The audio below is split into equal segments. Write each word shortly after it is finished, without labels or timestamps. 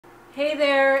Hey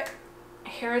there,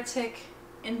 Heretic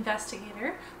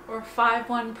Investigator or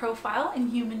 5-1 profile in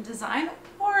human design,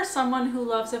 or someone who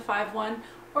loves a 5-1,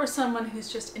 or someone who's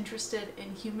just interested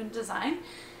in human design.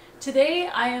 Today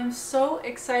I am so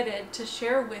excited to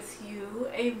share with you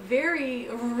a very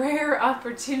rare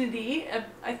opportunity.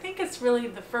 I think it's really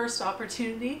the first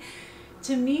opportunity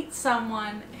to meet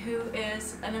someone who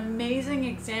is an amazing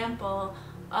example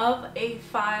of a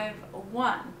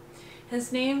 5-1.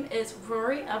 His name is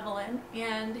Rory Evelyn,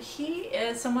 and he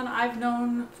is someone I've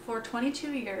known for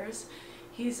 22 years.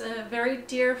 He's a very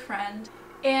dear friend,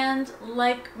 and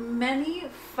like many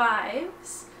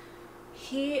fives,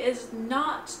 he is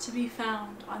not to be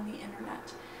found on the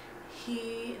internet.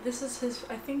 This is his,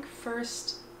 I think,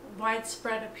 first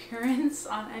widespread appearance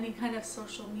on any kind of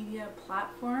social media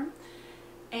platform.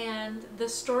 And the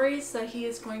stories that he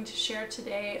is going to share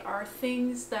today are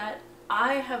things that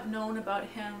I have known about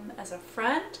him as a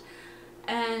friend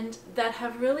and that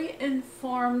have really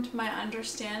informed my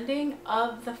understanding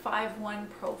of the 5-1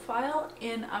 profile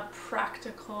in a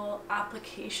practical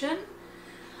application,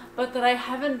 but that I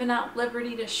haven't been at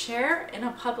liberty to share in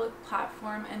a public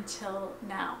platform until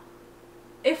now.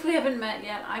 If we haven't met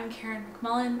yet, I'm Karen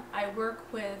McMullen. I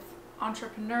work with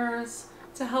entrepreneurs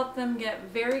to help them get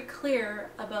very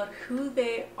clear about who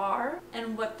they are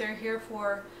and what they're here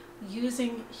for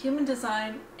using human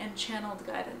design and channeled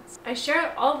guidance. I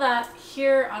share all that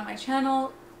here on my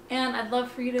channel, and I'd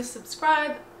love for you to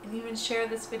subscribe and even share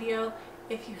this video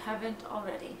if you haven't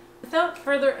already. Without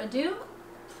further ado,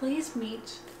 please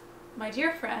meet my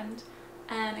dear friend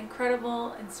and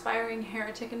incredible, inspiring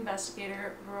heretic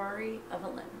investigator, Rory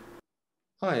Evelyn.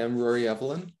 Hi, I'm Rory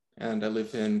Evelyn, and I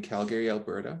live in Calgary,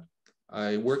 Alberta.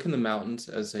 I work in the mountains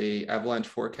as an avalanche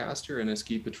forecaster and a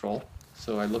ski patrol.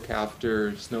 So I look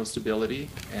after snow stability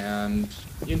and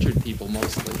injured people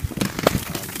mostly.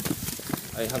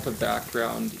 I have a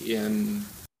background in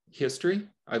history.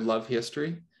 I love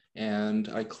history, and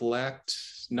I collect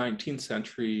 19th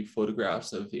century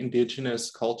photographs of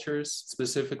Indigenous cultures,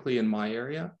 specifically in my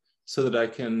area, so that I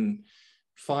can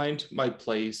find my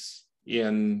place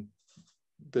in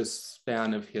this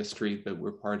span of history that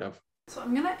we're part of. So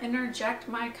I'm going to interject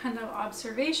my kind of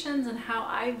observations and how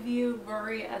I view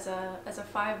Rory as a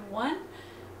 5-1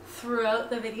 throughout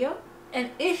the video. And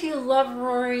if you love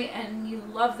Rory and you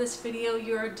love this video,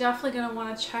 you're definitely going to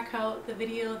want to check out the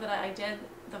video that I did,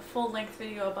 the full-length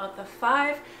video about the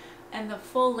 5 and the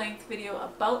full-length video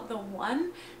about the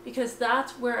 1, because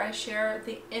that's where I share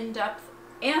the in-depth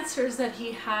answers that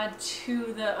he had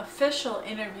to the official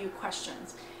interview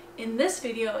questions. In this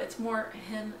video, it's more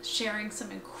him sharing some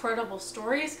incredible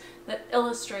stories that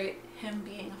illustrate him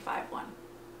being a 5-1.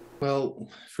 Well,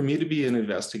 for me to be an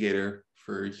investigator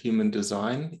for human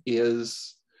design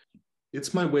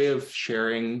it's my way of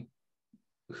sharing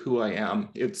who I am.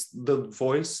 It's the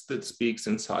voice that speaks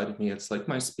inside of me. It's like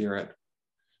my spirit.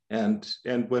 And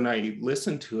when I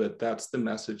listen to it, that's the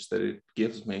message that it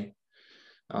gives me.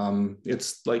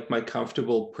 It's like my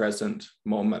comfortable present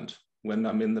moment, when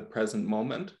I'm in the present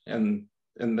moment, and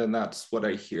then that's what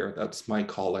I hear. That's my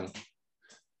calling,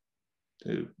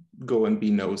 to go and be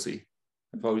nosy.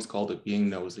 I've always called it being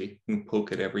nosy and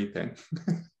poke at everything.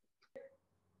 Can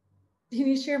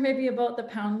you share maybe about the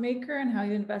pound maker and how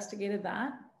you investigated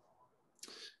that?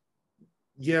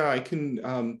 Yeah, I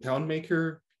can. Pound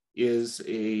maker is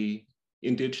a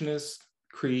Indigenous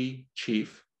Cree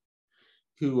chief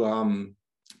who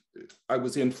I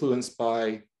was influenced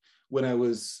by. When I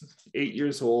was 8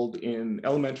 years old in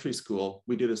elementary school,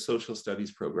 we did a social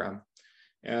studies program.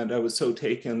 And I was so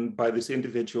taken by this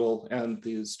individual and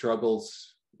the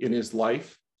struggles in his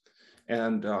life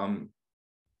and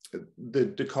the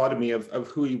dichotomy of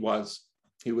who he was.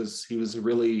 He was a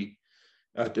really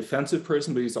defensive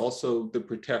person, but he's also the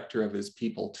protector of his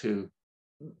people too.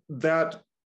 That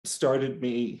started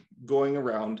me going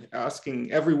around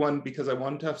asking everyone, because I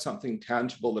wanted to have something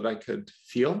tangible that I could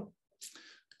feel,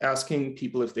 asking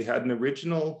people if they had an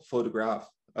original photograph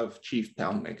of Chief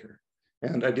Poundmaker.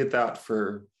 And I did that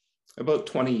for about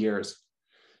 20 years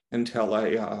until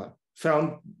I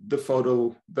found the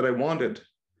photo that I wanted.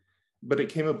 But it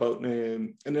came about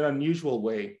in an unusual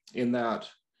way, in that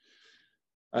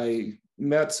I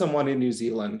met someone in New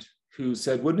Zealand who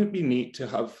said, wouldn't it be neat to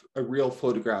have a real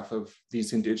photograph of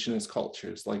these Indigenous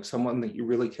cultures, like someone that you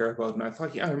really care about? And I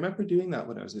thought, yeah, I remember doing that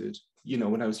when I was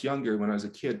when I was younger, when I was a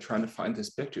kid, trying to find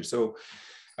this picture. So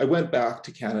I went back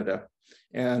to Canada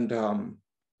and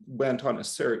went on a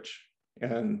search.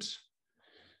 And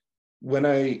when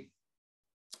I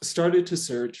started to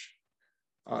search,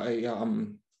 I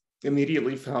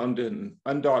immediately found an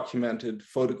undocumented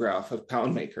photograph of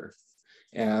Poundmaker.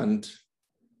 And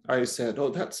I said, oh,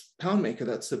 that's Poundmaker.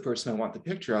 That's the person I want the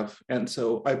picture of. And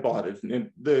so I bought it.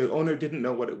 And the owner didn't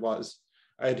know what it was.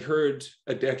 I'd heard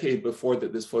a decade before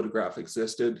that this photograph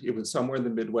existed. It was somewhere in the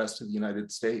Midwest of the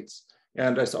United States.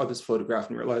 And I saw this photograph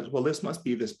and realized, well, this must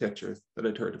be this picture that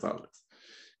I'd heard about.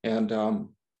 And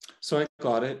so I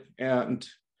got it and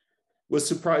was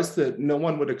surprised that no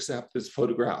one would accept this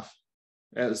photograph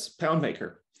as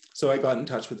Poundmaker. So I got in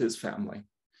touch with his family,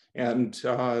 and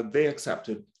they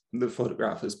accepted the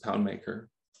photograph as Poundmaker.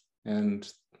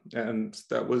 And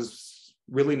that was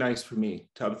really nice for me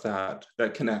to have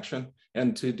that connection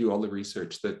and to do all the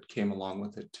research that came along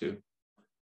with it too.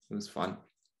 It was fun.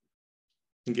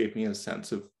 It gave me a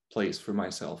sense of place for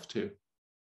myself too.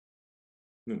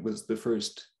 It was the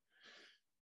first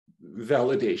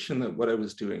validation that what I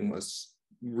was doing was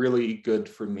really good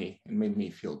for me and made me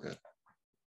feel good.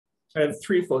 I have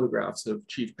 3 photographs of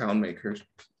Chief Poundmaker.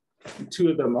 2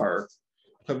 of them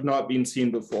have not been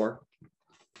seen before.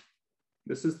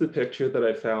 This is the picture that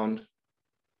I found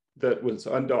that was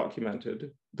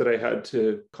undocumented, that I had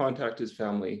to contact his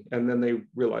family. And then they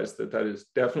realized that that is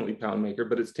definitely Poundmaker,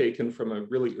 but it's taken from a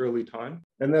really early time.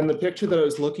 And then the picture that I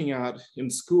was looking at in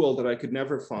school that I could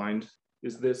never find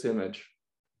is this image.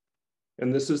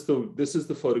 And this is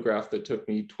the photograph that took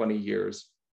me 20 years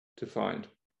to find.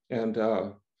 And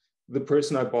the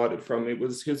person I bought it from, it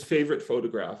was his favorite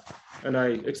photograph. And I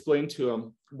explained to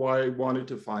him why I wanted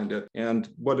to find it and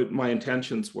what my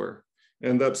intentions were.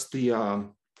 And that's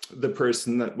the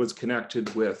person that was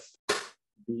connected with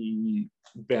the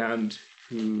band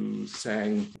who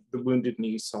sang the Wounded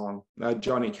Knee song,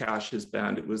 Johnny Cash's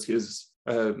band. It was his,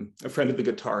 a friend of the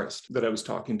guitarist that I was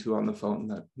talking to on the phone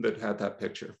that had that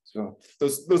picture. So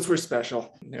those were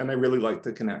special. And I really liked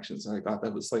the connections I got.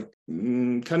 That was like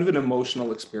kind of an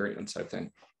emotional experience, I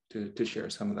think, to share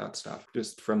some of that stuff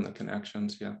just from the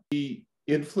connections. Yeah. The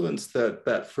influence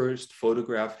that first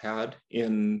photograph had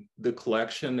in the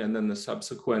collection and then the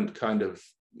subsequent kind of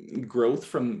growth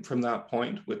from that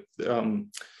point with the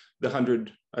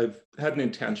 100, I've had an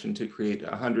intention to create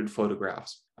 100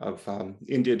 photographs of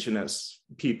Indigenous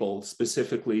people,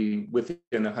 specifically within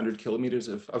 100 kilometers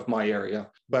of my area.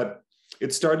 But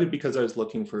it started because I was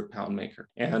looking for a Poundmaker.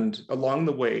 And along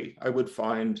the way, I would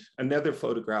find another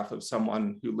photograph of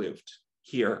someone who lived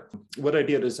here. What I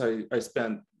did is I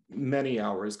spent many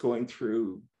hours going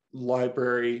through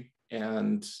library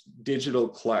and digital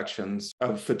collections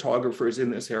of photographers in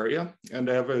this area. And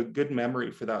I have a good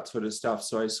memory for that sort of stuff.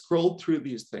 So I scrolled through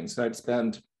these things and I'd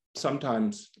spend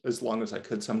sometimes as long as I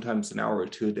could, sometimes an hour or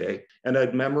 2 a day. And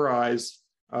I'd memorize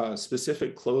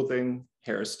specific clothing,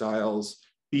 hairstyles,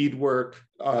 beadwork,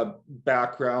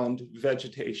 background,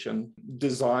 vegetation,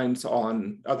 designs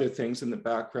on other things in the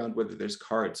background, whether there's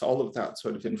cards, all of that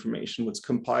sort of information was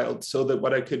compiled so that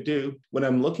what I could do when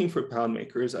I'm looking for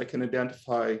Poundmaker is I can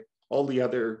identify all the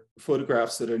other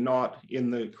photographs that are not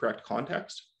in the correct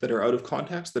context, that are out of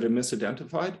context, that are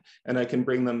misidentified, and I can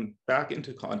bring them back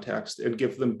into context and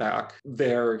give them back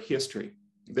their history,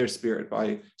 their spirit,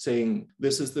 by saying,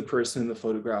 this is the person in the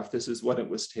photograph, this is when it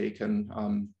was taken,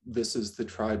 this is the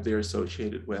tribe they're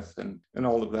associated with, and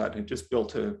all of that. It just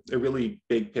built a really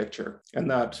big picture. And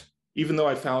that, even though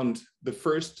I found the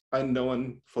first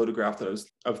unknown photograph that was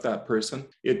of that person,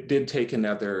 it did take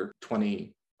another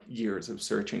 20 years of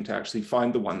searching to actually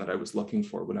find the one that I was looking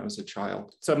for when I was a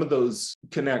child. Some of those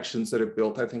connections that are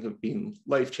built, I think, have been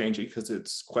life-changing because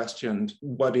it's questioned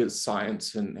what is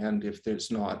science and if there's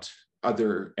not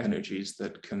other energies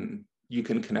that you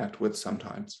can connect with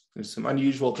sometimes. There's some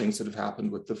unusual things that have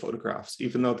happened with the photographs,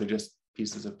 even though they're just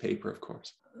pieces of paper, of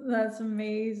course. That's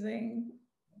amazing.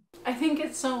 I think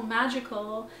it's so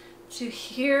magical to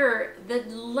hear the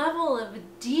level of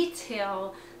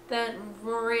detail that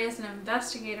Rory as an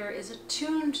investigator is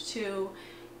attuned to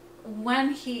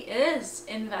when he is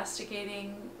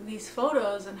investigating these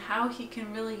photos and how he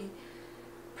can really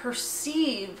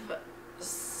perceive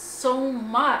so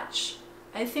much.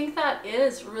 I think that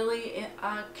is really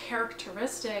a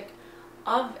characteristic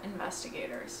of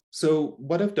investigators. So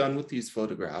what I've done with these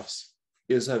photographs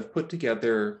is I've put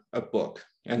together a book,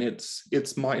 and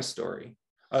it's my story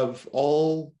of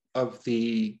all of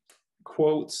the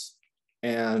quotes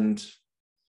and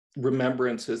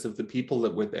remembrances of the people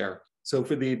that were there. So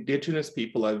for the Indigenous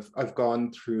people, I've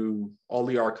gone through all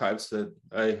the archives that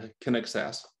I can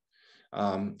access.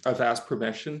 I've asked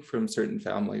permission from certain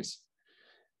families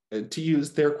to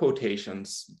use their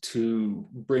quotations to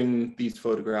bring these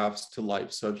photographs to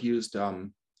life. So I've used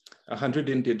 100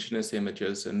 Indigenous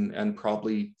images and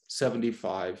probably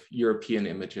 75 European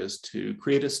images to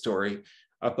create a story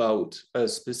about a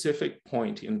specific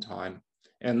point in time.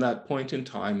 And that point in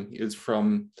time is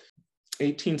from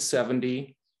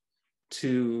 1870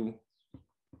 to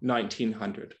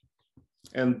 1900.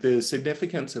 And the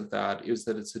significance of that is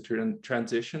that it's a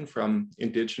transition from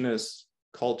indigenous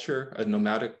culture, a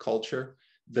nomadic culture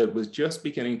that was just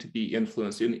beginning to be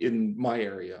influenced in my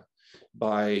area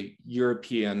by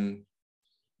European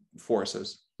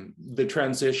forces. The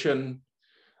transition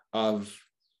of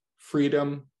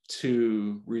freedom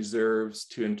to reserves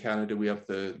to, in Canada, we have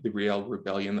the Riel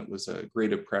Rebellion that was a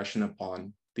great oppression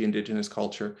upon the indigenous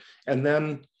culture. And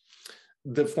then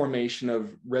the formation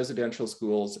of residential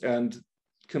schools, and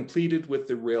completed with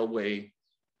the railway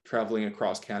traveling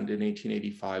across Canada in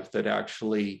 1885 that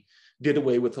actually did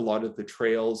away with a lot of the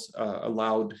trails,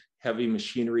 allowed heavy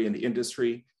machinery and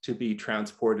industry to be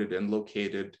transported and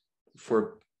located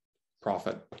for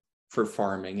profit, for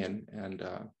farming and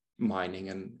mining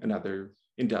and other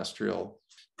industrial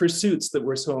pursuits that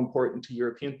were so important to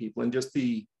European people, and just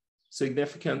the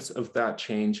significance of that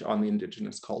change on the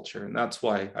indigenous culture. And that's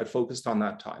why I focused on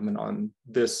that time and on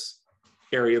this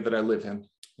area that I live in.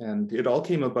 And it all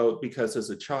came about because as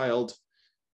a child,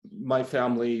 my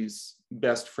family's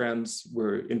best friends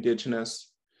were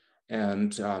indigenous.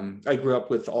 And I grew up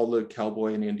with all the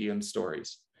cowboy and Indian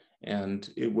stories. And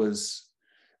it was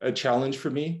a challenge for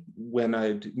me when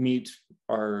I'd meet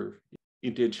our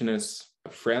indigenous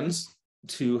friends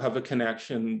to have a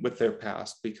connection with their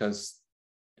past, because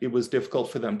it was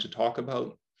difficult for them to talk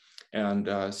about.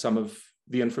 And some of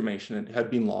the information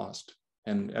had been lost.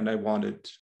 And I wanted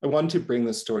to bring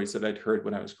the stories that I'd heard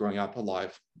when I was growing up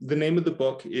alive. The name of the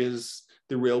book is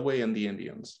The Railway and the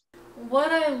Indians.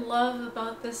 What I love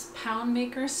about this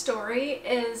Poundmaker story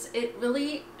is it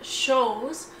really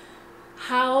shows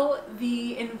how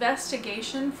the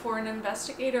investigation for an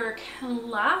investigator can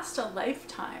last a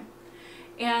lifetime.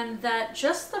 And that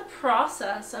just the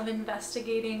process of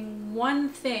investigating one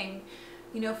thing,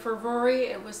 for Rory,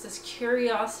 it was this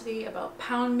curiosity about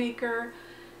Poundmaker.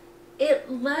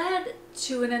 It led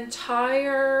to an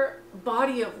entire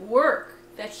body of work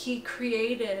that he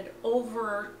created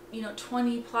over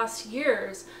 20 plus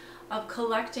years of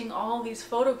collecting all these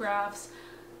photographs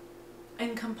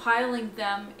and compiling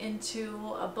them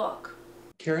into a book.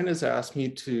 Karen has asked me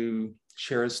to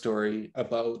share a story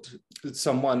about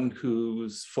someone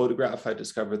whose photograph I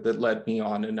discovered that led me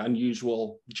on an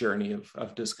unusual journey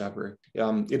of discovery.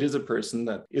 It is a person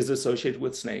that is associated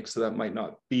with snakes, so that might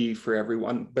not be for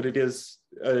everyone, but it is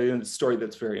a story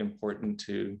that's very important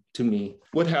to me.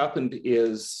 What happened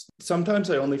is sometimes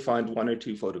I only find 1 or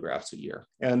 2 photographs a year.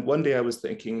 And one day I was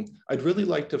thinking, I'd really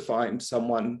like to find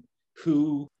someone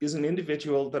who is an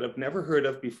individual that I've never heard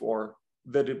of before,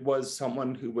 that it was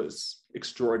someone who was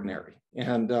extraordinary.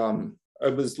 And I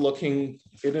was looking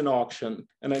in an auction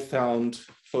and I found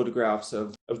photographs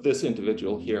of this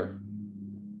individual here.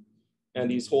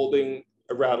 And he's holding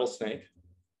a rattlesnake.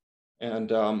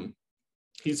 And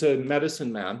he's a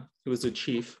medicine man who is a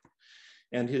chief.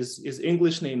 And his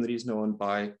English name that he's known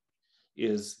by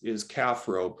is Calf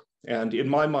Robe. And in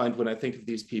my mind, when I think of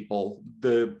these people,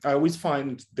 I always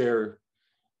find their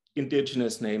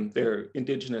indigenous name, their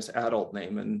indigenous adult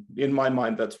name. And in my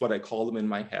mind, that's what I call them in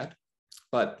my head.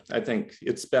 But I think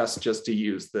it's best just to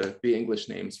use the English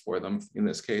names for them in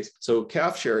this case. So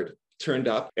Calf Shirt turned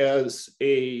up as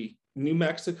a New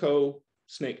Mexico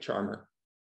snake charmer.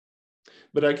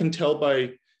 But I can tell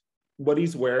by what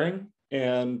he's wearing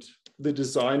and the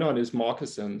design on his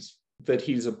moccasins that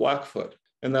he's a Blackfoot.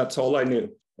 And that's all I knew.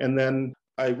 And then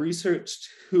I researched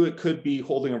who it could be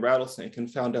holding a rattlesnake and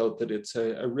found out that it's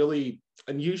a really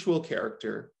unusual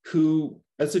character who,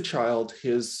 as a child,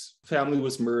 his family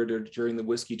was murdered during the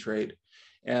whiskey trade.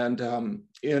 And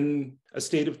in a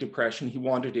state of depression, he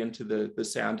wandered into the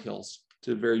sandhills,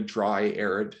 to a very dry,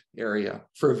 arid area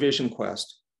for a vision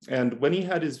quest. And when he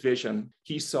had his vision,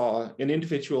 he saw an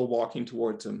individual walking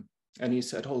towards him. And he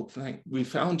said, "Oh, we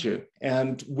found you.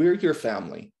 And we're your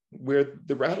family. We're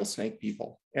the rattlesnake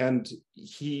people." And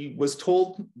he was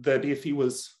told that if he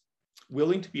was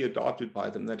willing to be adopted by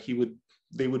them, that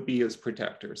they would be his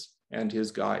protectors and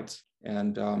his guides.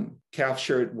 And Calf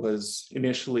Shirt was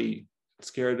initially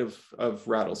scared of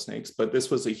rattlesnakes, but this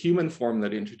was a human form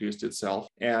that introduced itself,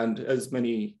 and as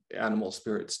many animal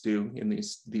spirits do in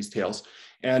these tales.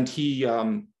 And he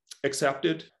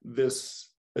accepted this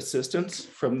assistance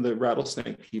from the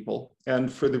rattlesnake people.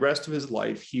 And for the rest of his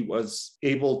life, he was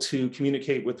able to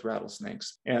communicate with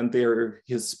rattlesnakes, and they're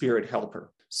his spirit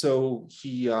helper. So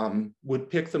he would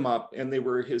pick them up, and they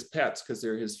were his pets because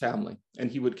they're his family. And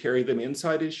he would carry them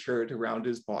inside his shirt around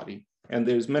his body. And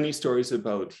there's many stories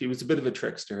about, he was a bit of a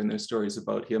trickster, and there's stories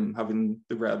about him having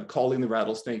calling the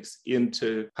rattlesnakes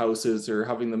into houses or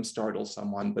having them startle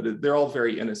someone, but they're all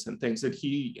very innocent things. That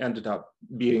he ended up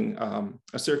being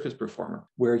a circus performer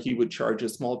where he would charge a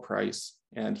small price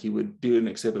and he would do an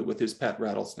exhibit with his pet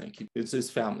rattlesnake. It's his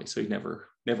family, so he never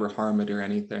harm it or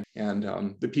anything. And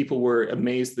the people were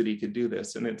amazed that he could do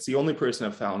this. And it's the only person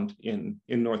I've found in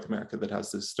North America that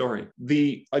has this story.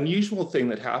 The unusual thing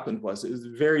that happened was it was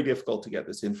very difficult to get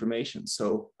this information.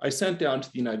 So I sent down to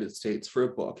the United States for a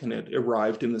book, and it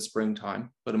arrived in the springtime,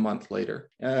 about a month later.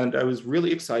 And I was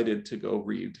really excited to go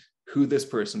read who this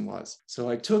person was. So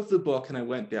I took the book and I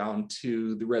went down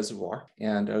to the reservoir,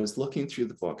 and I was looking through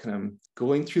the book, and I'm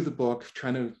going through the book,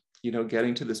 trying to,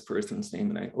 getting to this person's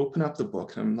name. And I open up the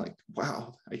book and I'm like,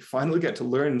 wow, I finally get to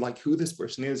learn like who this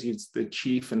person is. He's the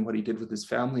chief and what he did with his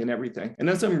family and everything. And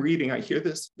as I'm reading, I hear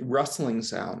this rustling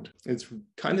sound. It's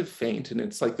kind of faint, and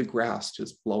it's like the grass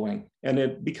just blowing, and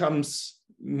it becomes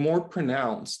more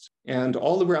pronounced. And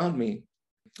all around me,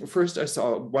 first I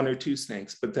saw one or two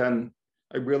snakes, but then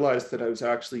I realized that I was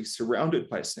actually surrounded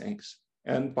by snakes.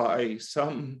 And by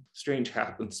some strange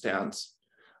happenstance,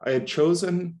 I had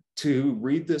chosen to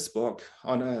read this book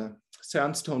on a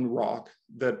sandstone rock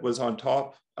that was on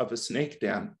top of a snake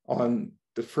den on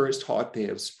the first hot day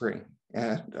of spring.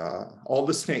 And all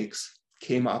the snakes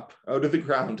came up out of the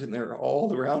ground, and they're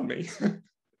all around me.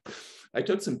 I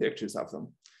took some pictures of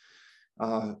them.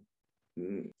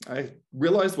 I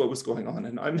realized what was going on,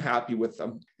 and I'm happy with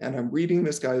them. And I'm reading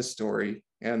this guy's story,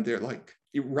 and they're like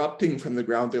erupting from the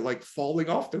ground. They're like falling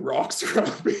off the rocks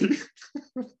around me.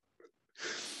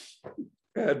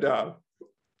 And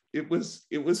it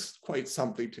was quite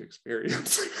something to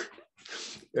experience.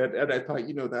 and I thought,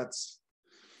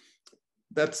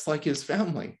 that's like his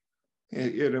family.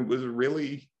 And it was a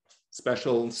really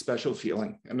special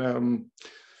feeling. And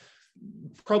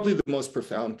probably the most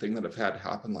profound thing that I've had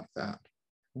happen like that.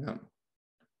 Yeah.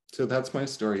 So that's my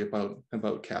story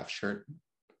about Calf Shirt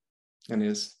and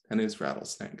his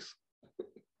rattlesnakes.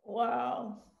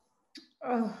 Wow.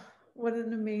 Oh, what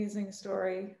an amazing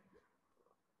story.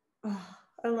 Oh,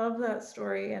 I love that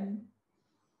story. And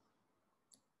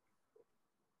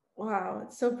wow,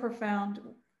 it's so profound.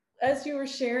 As you were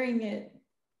sharing it,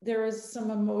 there was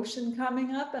some emotion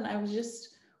coming up, and I was just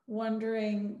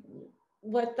wondering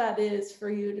what that is for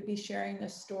you to be sharing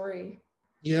this story.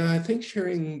 Yeah, I think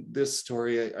sharing this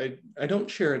story, I don't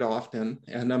share it often,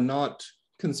 and I'm not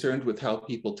concerned with how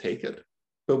people take it.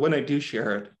 But when I do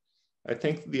share it, I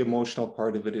think the emotional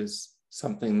part of it is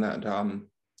something that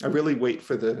I really wait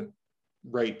for the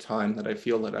right time that I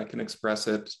feel that I can express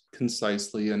it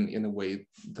concisely and in a way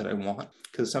that I want.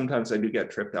 Because sometimes I do get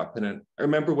tripped up in it. I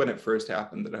remember when it first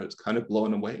happened that I was kind of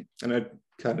blown away, and I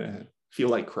kind of feel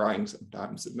like crying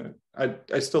sometimes. And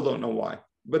I still don't know why.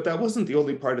 But that wasn't the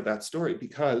only part of that story,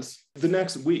 because the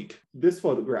next week, this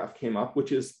photograph came up,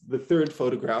 which is the third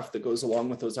photograph that goes along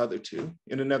with those other two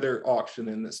in another auction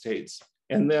in the States.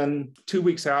 And then 2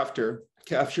 weeks after,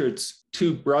 Calf Shirt's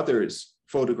two brothers'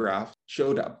 photograph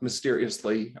showed up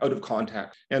mysteriously out of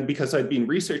contact. And because I'd been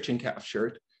researching Calf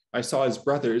Shirt, I saw his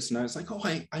brothers, and I was like, oh,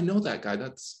 I know that guy.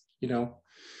 That's,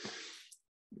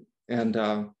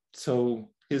 And so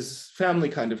his family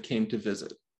kind of came to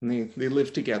visit. And they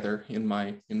live together in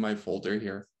my folder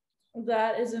here.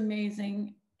 That is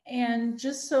amazing. And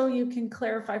just so you can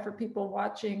clarify for people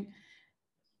watching,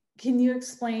 can you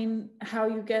explain how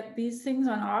you get these things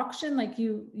on auction? Like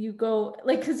you go,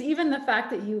 like, because even the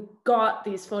fact that you got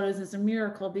these photos is a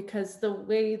miracle, because the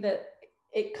way that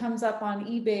it comes up on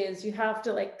eBay is you have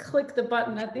to like click the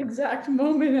button at the exact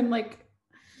moment, and like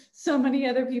so many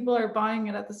other people are buying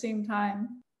it at the same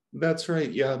time. That's right.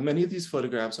 Yeah, many of these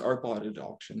photographs are bought at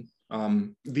auction.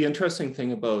 The interesting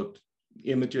thing about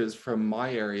images from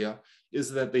my area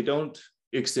is that they don't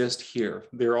exist here.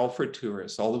 They're all for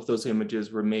tourists. All of those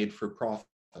images were made for profit.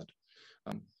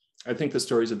 I think the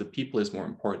stories of the people is more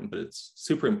important, but it's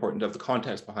super important to have the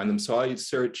context behind them. So I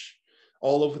search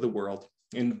all over the world,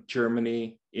 in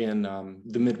Germany, in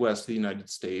the Midwest of the United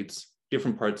States,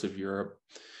 different parts of Europe.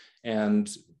 And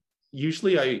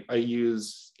usually I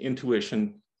use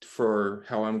intuition for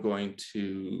how I'm going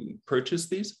to purchase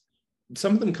these.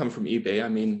 Some of them come from eBay. I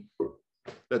mean,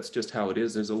 that's just how it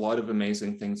is. There's a lot of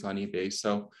amazing things on eBay.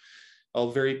 So I'll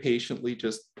very patiently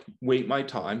just wait my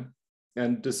time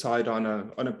and decide on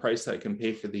a price that I can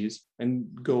pay for these, and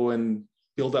go and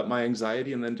build up my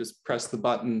anxiety, and then just press the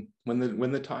button when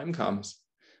the time comes.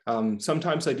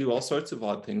 Sometimes I do all sorts of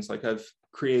odd things. Like I've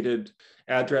created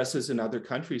addresses in other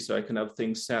countries so I can have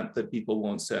things sent that people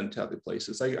won't send to other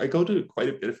places. I go to quite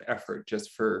a bit of effort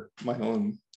just for my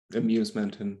own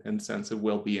amusement and sense of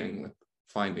well-being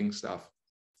finding stuff.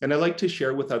 And I like to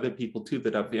share with other people too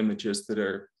that have images that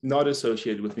are not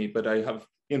associated with me, but I have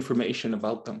information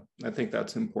about them. I think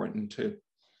that's important to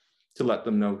let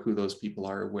them know who those people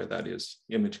are, where that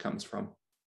image comes from,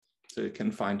 so it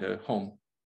can find a home.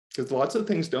 Because lots of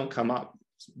things don't come up.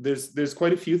 There's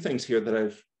quite a few things here that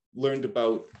I've learned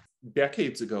about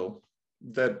decades ago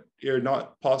that are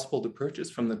not possible to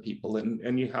purchase from the people,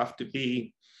 and you have to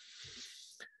be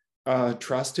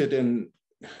trusted and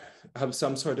have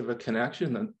some sort of a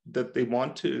connection that they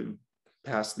want to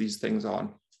pass these things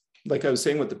on. Like I was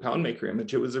saying with the pound maker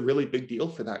image, it was a really big deal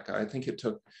for that guy. I think it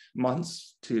took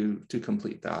months to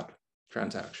complete that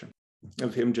transaction,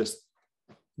 of him just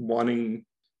wanting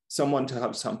someone to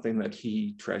have something that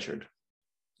he treasured,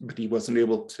 but he wasn't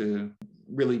able to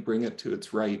really bring it to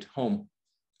its right home.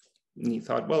 And he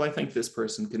thought, well, I think this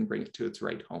person can bring it to its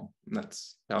right home. And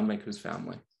that's pound maker's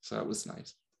family. So that was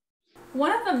nice.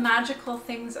 One of the magical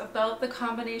things about the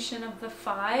combination of the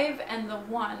 5 and the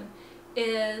 1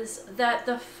 is that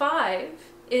the 5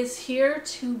 is here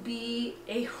to be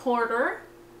a hoarder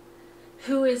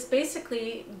who is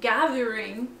basically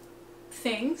gathering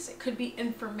things. It could be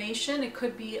information, it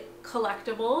could be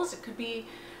collectibles, it could be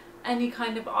any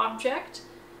kind of object.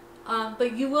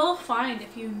 But you will find,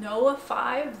 if you know a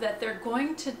 5, that they're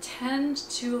going to tend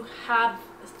to have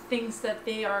things that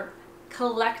they are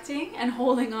collecting and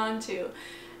holding on to.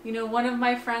 You know, one of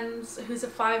my friends who's a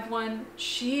 5-1,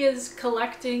 she is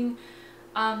collecting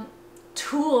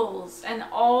tools and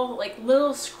all like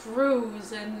little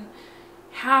screws and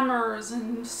hammers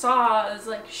and saws.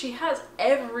 Like, she has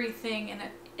everything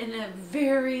in a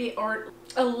very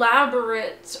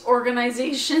elaborate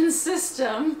organization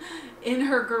system in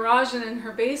her garage and in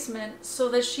her basement, so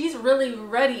that she's really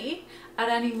ready at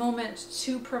any moment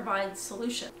to provide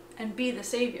solution and be the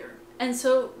savior. And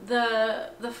so the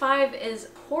 5 is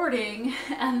hoarding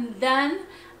and then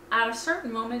at a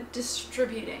certain moment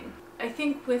distributing. I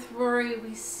think with Rory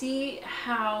we see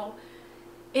how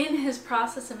in his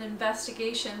process of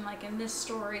investigation, like in this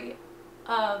story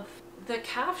of the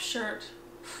calf shirt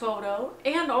photo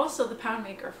and also the pound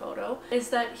maker photo, is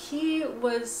that he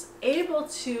was able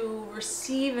to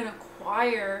receive and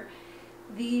acquire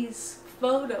these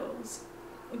photos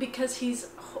because he's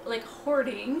like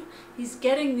hoarding, he's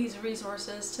getting these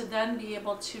resources to then be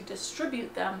able to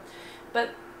distribute them, but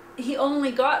he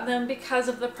only got them because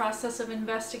of the process of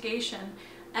investigation.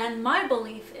 And my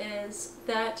belief is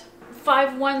that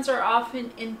 5-1s are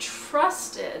often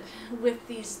entrusted with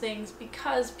these things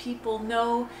because people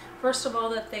know, first of all,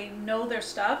 that they know their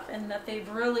stuff and that they've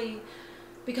really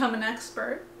become an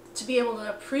expert, to be able to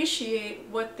appreciate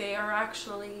what they are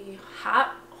actually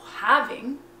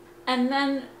having. And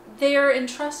then they are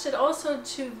entrusted also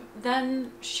to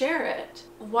then share it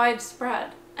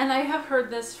widespread. And I have heard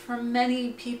this from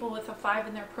many people with a 5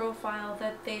 in their profile,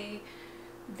 that they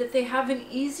have an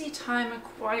easy time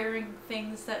acquiring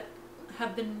things that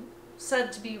have been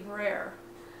said to be rare.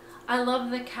 I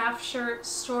love the calf shirt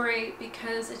story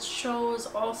because it shows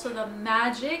also the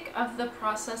magic of the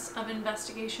process of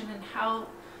investigation and how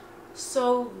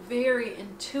so very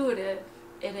intuitive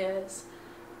it is.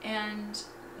 And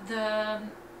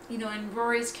in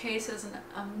Rory's case, as an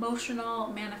emotional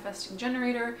manifesting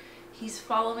generator, he's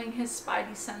following his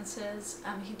spidey senses.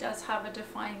 He does have a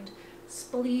defined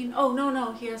spleen. Oh,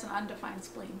 no, he has an undefined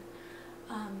spleen.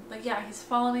 But yeah, he's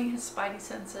following his spidey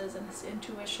senses and his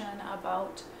intuition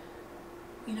about,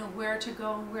 where to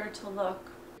go, where to look.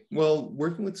 Well,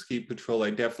 working with Ski Patrol, I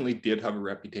definitely did have a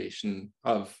reputation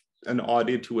of an odd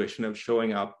intuition of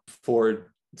showing up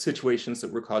for situations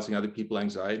that were causing other people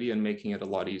anxiety and making it a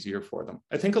lot easier for them.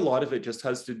 I think a lot of it just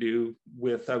has to do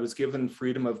with, I was given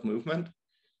freedom of movement,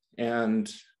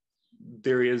 and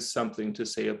there is something to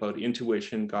say about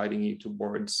intuition guiding you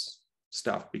towards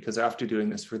stuff, because after doing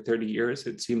this for 30 years,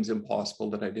 it seems impossible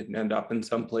that I didn't end up in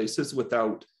some places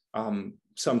without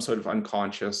some sort of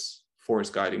unconscious force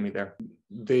guiding me there.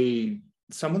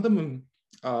 Some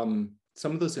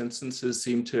of those instances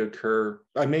seem to occur.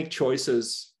 I make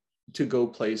choices to go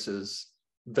places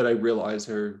that I realize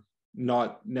are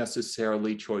not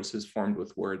necessarily choices formed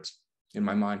with words in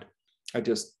my mind. I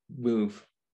just move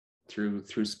through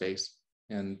space,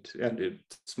 and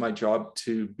it's my job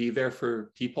to be there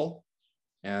for people,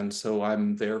 and so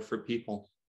I'm there for people.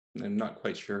 I'm not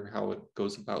quite sure how it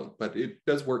goes about, but it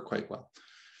does work quite well,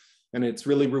 and it's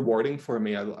really rewarding for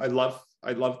me. I love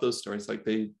those stories. Like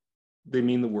they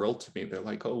mean the world to me. They're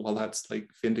like, oh, well, that's like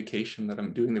vindication that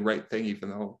I'm doing the right thing, even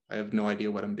though I have no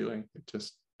idea what I'm doing.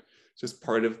 It's just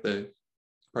part of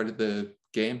the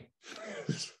game.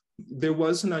 There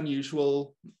was an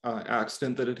unusual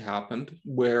accident that had happened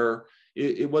where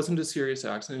it wasn't a serious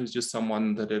accident. It was just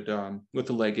someone that had with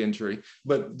a leg injury,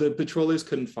 but the patrollers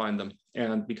couldn't find them.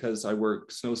 And because I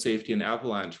work snow safety and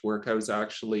avalanche work, I was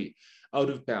actually out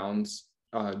of bounds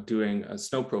doing a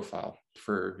snow profile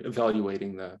for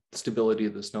evaluating the stability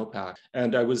of the snowpack.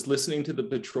 And I was listening to the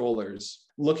patrollers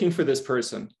looking for this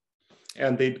person,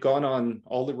 and they'd gone on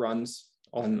all the runs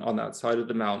on that side of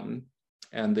the mountain,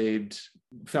 and they'd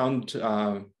found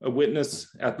a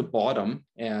witness at the bottom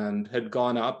and had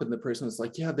gone up, and the person was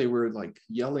like, yeah, they were like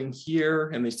yelling here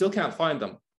and they still can't find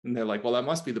them. And they're like, well, that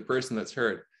must be the person that's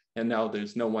hurt. And now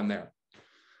there's no one there.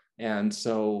 And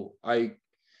so I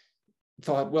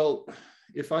thought, well,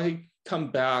 if I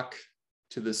come back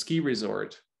to the ski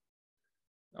resort,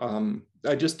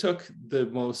 I just took the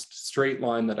most straight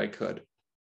line that I could.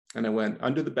 And I went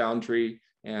under the boundary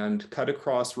and cut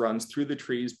across runs through the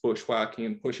trees, bushwhacking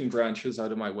and pushing branches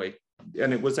out of my way.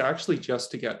 And it was actually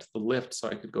just to get to the lift so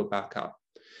I could go back up.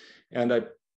 And I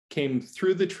came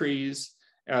through the trees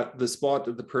at the spot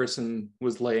that the person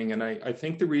was laying. And I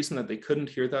think the reason that they couldn't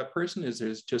hear that person is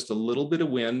there's just a little bit of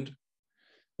wind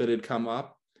that had come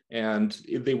up, and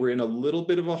they were in a little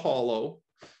bit of a hollow.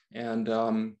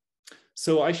 And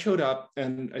so I showed up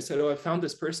and I said, oh, I found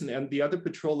this person. And the other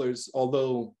patrollers,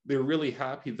 although they were really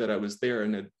happy that I was there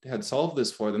and had solved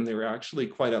this for them, they were actually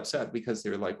quite upset because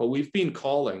they were like, well, we've been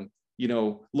calling,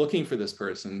 looking for this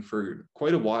person for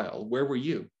quite a while. Where were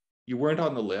you? You weren't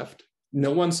on the lift.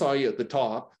 No one saw you at the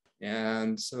top.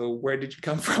 And so where did you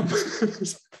come from?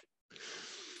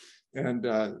 And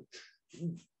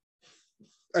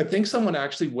I think someone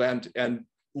actually went and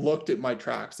looked at my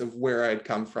tracks of where I'd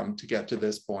come from to get to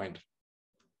this point,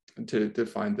 to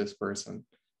find this person.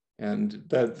 And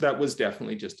that was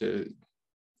definitely just a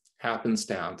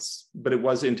happenstance, but it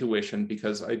was intuition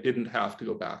because I didn't have to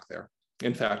go back there.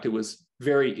 In fact, it was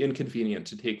very inconvenient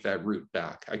to take that route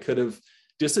back. I could have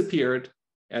disappeared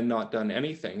and not done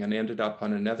anything and ended up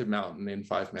on another mountain in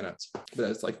 5 minutes. But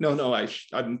it's like, no,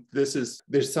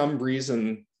 there's some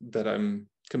reason that I'm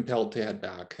compelled to head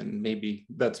back, and maybe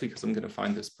that's because I'm going to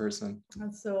find this person.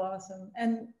 That's so awesome.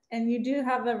 And you do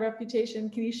have a reputation.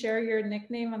 Can you share your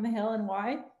nickname on the hill and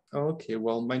why? Okay,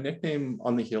 well, my nickname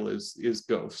on the hill is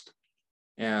Ghost,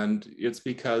 and it's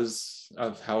because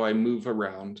of how I move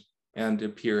around and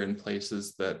appear in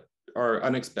places that are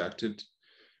unexpected,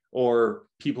 or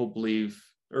people believe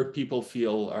or people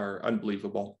feel are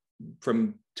unbelievable.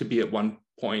 To be at one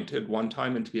point at one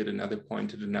time and to be at another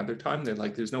point at another time, they're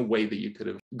like, there's no way that you could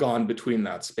have gone between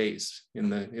that space in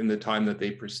the time that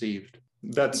they perceived.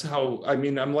 That's how,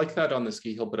 I'm like that on the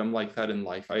ski hill, but I'm like that in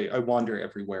life. I wander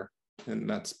everywhere, and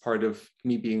that's part of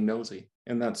me being nosy,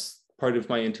 and that's part of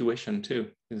my intuition too,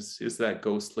 is that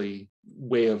ghostly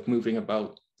way of moving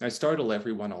about. I startle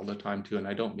everyone all the time too, and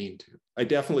I don't mean to. I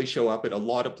definitely show up at a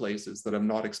lot of places that I'm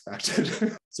not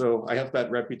expected. So I have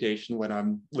that reputation when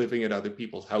I'm living at other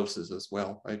people's houses as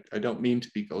well. I don't mean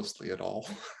to be ghostly at all.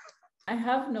 I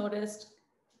have noticed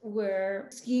where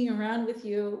skiing around with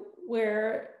you,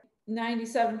 where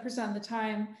 97% of the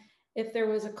time, if there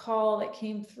was a call that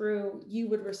came through, you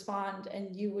would respond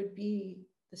and you would be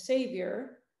the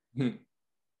savior.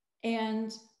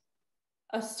 And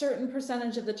a certain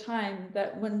percentage of the time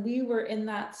that when we were in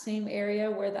that same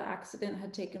area where the accident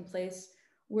had taken place,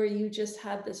 where you just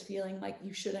had this feeling like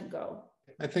you shouldn't go.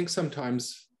 I think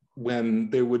sometimes when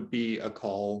there would be a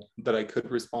call that I could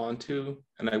respond to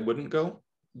and I wouldn't go,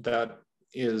 that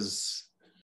is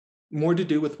more to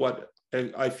do with what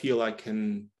I feel I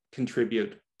can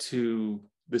contribute to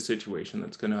the situation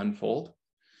that's going to unfold.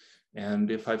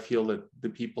 And if I feel that the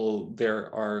people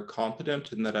there are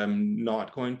competent and that I'm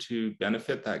not going to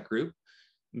benefit that group,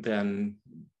 then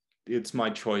it's my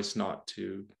choice not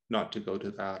to go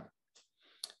to that.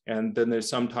 And then there's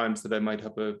sometimes that I might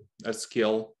have a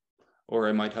skill, or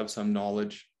I might have some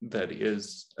knowledge that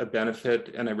is a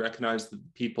benefit, and I recognize that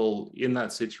people in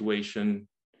that situation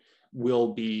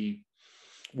will be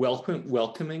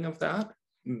welcoming of that,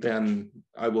 then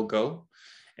I will go.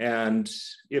 And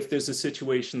if there's a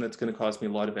situation that's going to cause me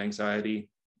a lot of anxiety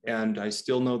and I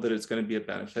still know that it's going to be a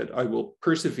benefit, I will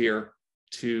persevere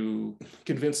to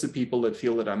convince the people that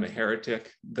feel that I'm a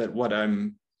heretic that what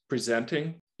I'm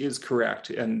presenting is correct.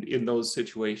 And in those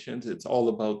situations, it's all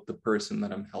about the person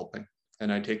that I'm helping.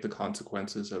 And I take the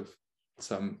consequences of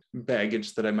some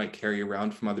baggage that I might carry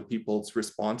around from other people's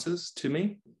responses to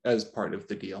me as part of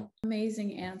the deal.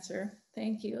 Amazing answer.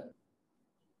 Thank you.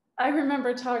 I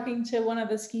remember talking to one of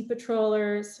the ski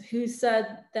patrollers who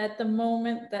said that the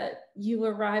moment that you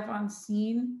arrive on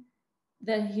scene,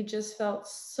 that he just felt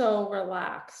so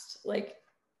relaxed. Like,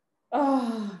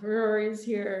 oh, Rory's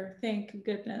here. Thank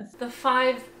goodness. The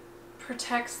 5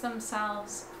 protects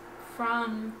themselves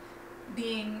from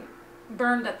being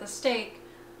burned at the stake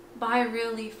by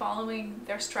really following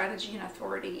their strategy and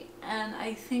authority. And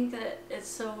I think that it's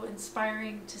so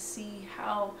inspiring to see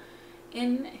how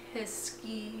in his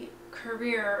ski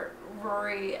career,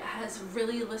 Rory has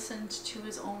really listened to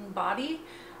his own body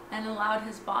and allowed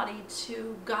his body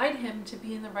to guide him to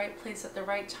be in the right place at the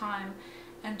right time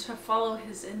and to follow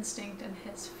his instinct and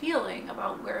his feeling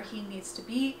about where he needs to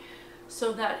be,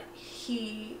 so that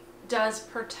he does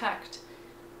protect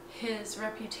his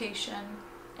reputation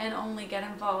and only get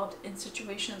involved in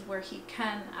situations where he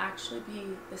can actually be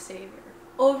the savior.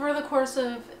 Over the course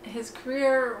of his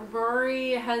career,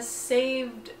 Rory has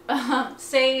saved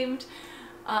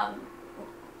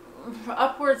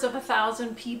upwards of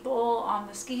 1,000 people on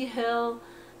the ski hill.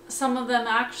 Some of them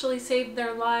actually saved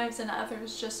their lives, and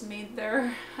others just made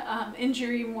their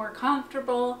injury more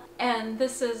comfortable. And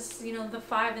this is, you know, the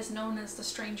 5 is known as the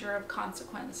stranger of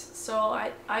consequence. So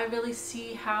I really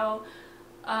see how,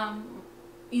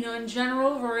 you know, in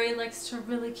general, Rory likes to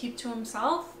really keep to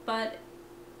himself, but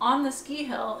on the ski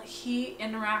hill, he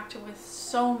interacted with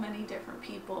so many different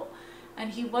people.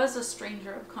 And he was a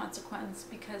stranger of consequence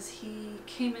because he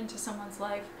came into someone's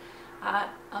life at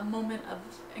a moment of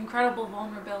incredible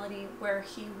vulnerability where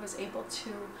he was able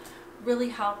to really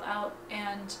help out,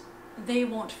 and they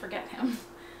won't forget him.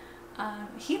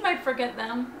 He might forget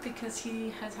them because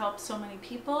he has helped so many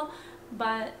people,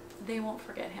 but they won't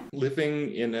forget him.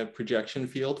 Living in a projection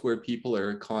field where people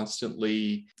are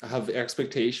constantly have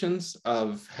expectations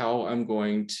of how I'm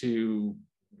going to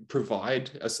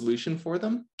provide a solution for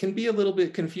them can be a little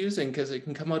bit confusing because it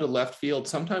can come out of left field.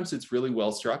 Sometimes it's really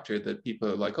well structured that people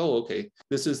are like, oh, okay,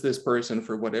 this is this person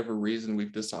for whatever reason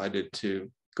we've decided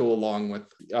to go along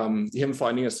with him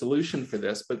finding a solution for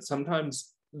this. But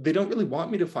sometimes they don't really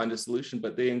want me to find a solution,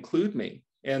 but they include me.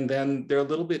 And then they're a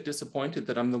little bit disappointed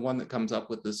that I'm the one that comes up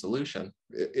with the solution.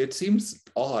 It seems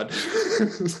odd.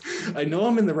 I know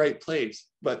I'm in the right place,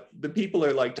 but the people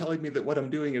are like telling me that what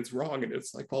I'm doing is wrong. And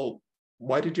it's like, well,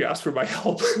 why did you ask for my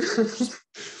help?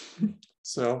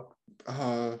 So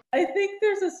I think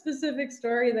there's a specific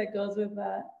story that goes with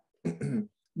that.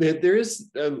 There is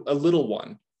a little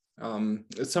one.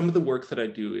 Some of the work that I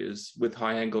do is with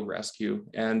high angle rescue,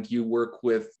 and you work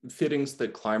with fittings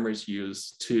that climbers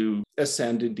use to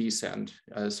ascend and descend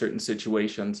certain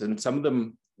situations. And some of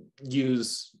them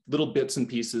use little bits and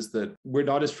pieces that we're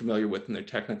not as familiar with, and they're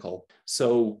technical.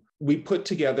 So we put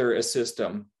together a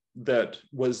system that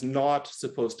was not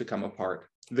supposed to come apart.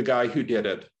 The guy who did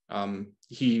it,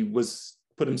 he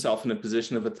put himself in a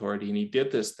position of authority, and he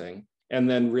did this thing and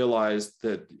then realized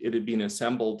that it had been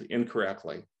assembled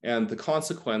incorrectly. And the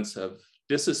consequence of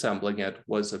disassembling it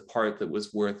was a part that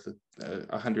was worth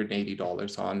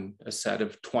 $180 on a set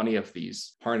of 20 of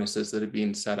these harnesses that had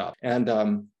been set up.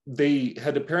 And they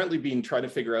had apparently been trying to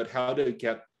figure out how to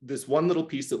get this one little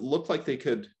piece that looked like they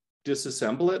could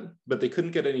disassemble it, but they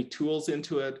couldn't get any tools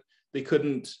into it. They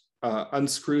couldn't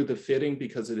unscrew the fitting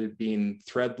because it had been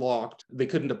thread locked. They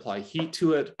couldn't apply heat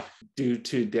to it due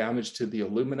to damage to the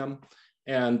aluminum.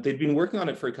 And they'd been working on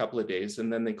it for a couple of days.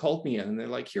 And then they called me in and they're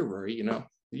like, here, Rory, you know,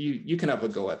 you can have a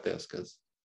go at this because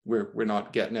we're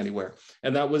not getting anywhere.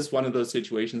 And that was one of those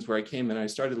situations where I came and I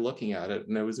started looking at it,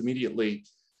 and I was immediately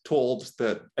told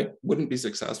that I wouldn't be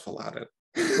successful at it.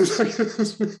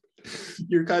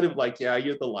 You're kind of like, yeah,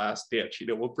 you're the last ditch, you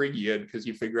know, we'll bring you in because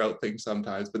you figure out things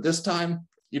sometimes, but this time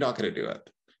you're not going to do it.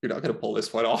 You're not going to pull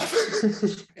this one off.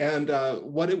 And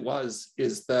what it was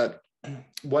is that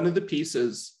one of the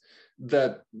pieces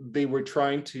that they were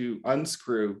trying to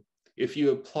unscrew, if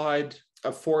you applied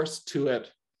a force to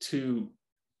it to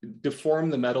deform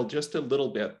the metal just a little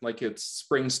bit, like it's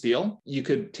spring steel, you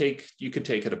could take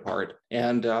it apart.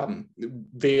 And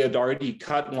they had already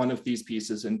cut one of these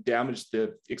pieces and damaged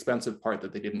the expensive part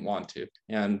that they didn't want to.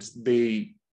 And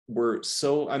they were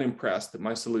so unimpressed that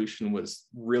my solution was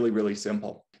really, really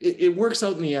simple. It works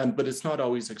out in the end, but it's not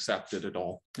always accepted at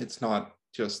all. It's not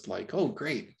just like, oh,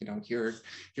 great, you know, here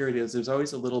it is. There's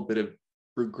always a little bit of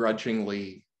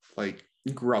begrudgingly like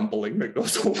grumbling that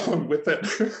goes along with it.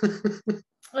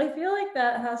 I feel like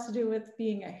that has to do with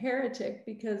being a heretic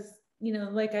because, you know,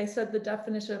 like I said, the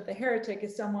definition of the heretic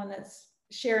is someone that's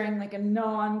sharing like a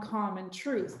non-common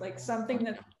truth, like something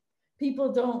that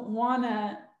people don't want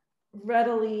to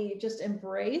readily just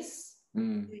embrace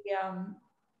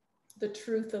the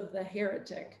truth of the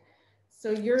heretic. So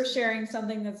you're sharing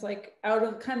something that's like out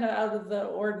of the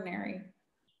ordinary.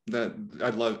 That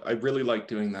I really like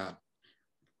doing that.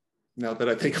 Now that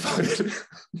I think about it.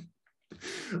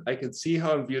 I can see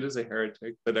how I'm viewed as a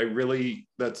heretic, but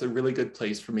that's a really good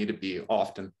place for me to be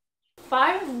often.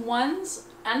 5-1s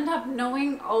end up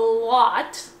knowing a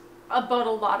lot about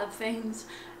a lot of things.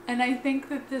 And I think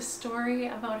that this story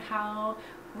about how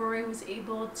Rory was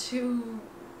able to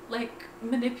like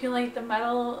manipulate the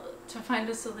metal to find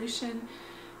a solution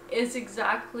is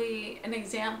exactly an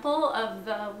example of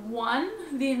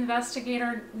the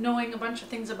investigator knowing a bunch of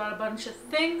things about a bunch of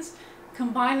things,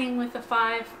 combining with the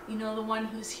 5, you know, the one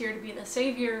who's here to be the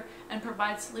savior and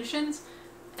provide solutions,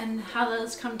 and how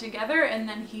those come together, and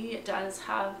then he does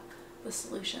have the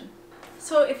solution.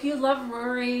 So if you love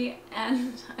Rory,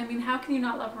 and I mean, how can you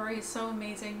not love Rory? He's so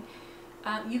amazing.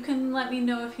 You can let me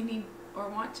know if you need or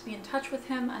want to be in touch with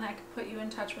him, and I can put you in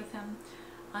touch with him.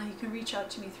 You can reach out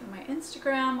to me through my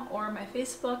Instagram or my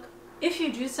Facebook. If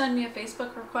you do send me a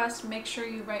Facebook request, make sure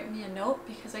you write me a note,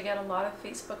 because I get a lot of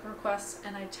Facebook requests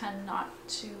and I tend not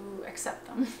to accept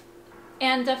them.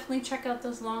 And definitely check out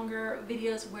those longer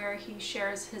videos where he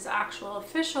shares his actual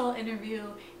official interview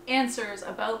answers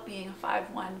about being a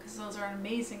 5/1, because those are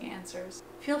amazing answers.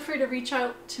 Feel free to reach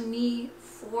out to me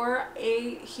for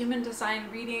a human design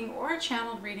reading or a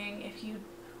channeled reading if you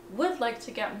would like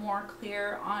to get more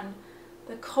clear on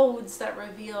the codes that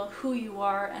reveal who you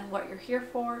are and what you're here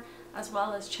for, as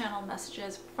well as channel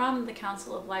messages from the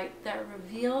Council of Light that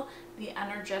reveal the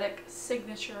energetic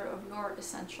signature of your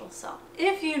essential self.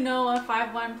 If you know a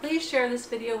 5/1, please share this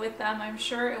video with them. I'm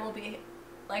sure it will be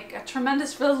like a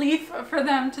tremendous relief for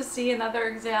them to see another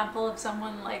example of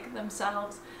someone like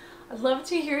themselves. I'd love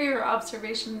to hear your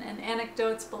observation and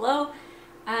anecdotes below,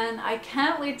 and I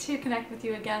can't wait to connect with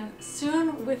you again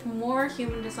soon with more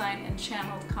human design and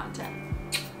channeled content.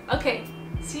 Okay,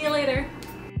 see you later.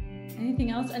 Anything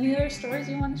else? Any other stories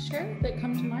you want to share that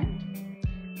come to mind?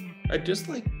 I'd just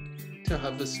like to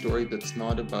have a story that's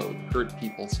not about hurt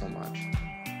people so much.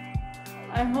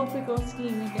 I hope we go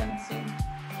skiing again soon.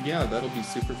 Yeah, that'll be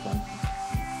super fun.